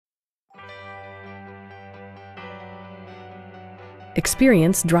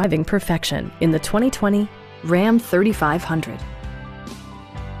Experience driving perfection in the 2020 Ram 3500.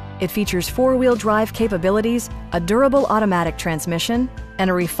 It features four-wheel drive capabilities, a durable automatic transmission, and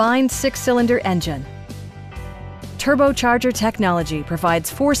a refined six-cylinder engine. Turbocharger technology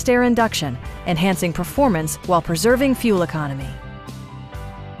provides forced air induction, enhancing performance while preserving fuel economy.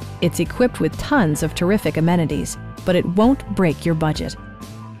 It's equipped with tons of terrific amenities, but it won't break your budget.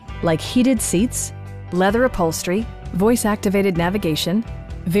 Like heated seats, leather upholstery, voice-activated navigation,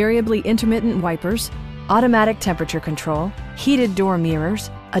 variably intermittent wipers, automatic temperature control, heated door mirrors,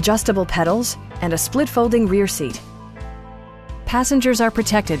 adjustable pedals, and a split-folding rear seat. Passengers are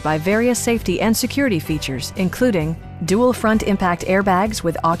protected by various safety and security features, including dual front impact airbags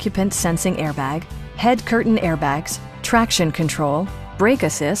with occupant sensing airbag, head curtain airbags, traction control, brake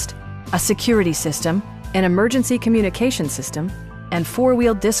assist, a security system, an emergency communication system, and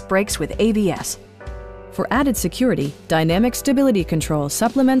four-wheel disc brakes with ABS. For added security, dynamic stability control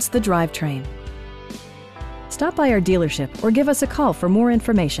supplements the drivetrain. Stop by our dealership or give us a call for more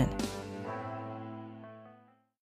information.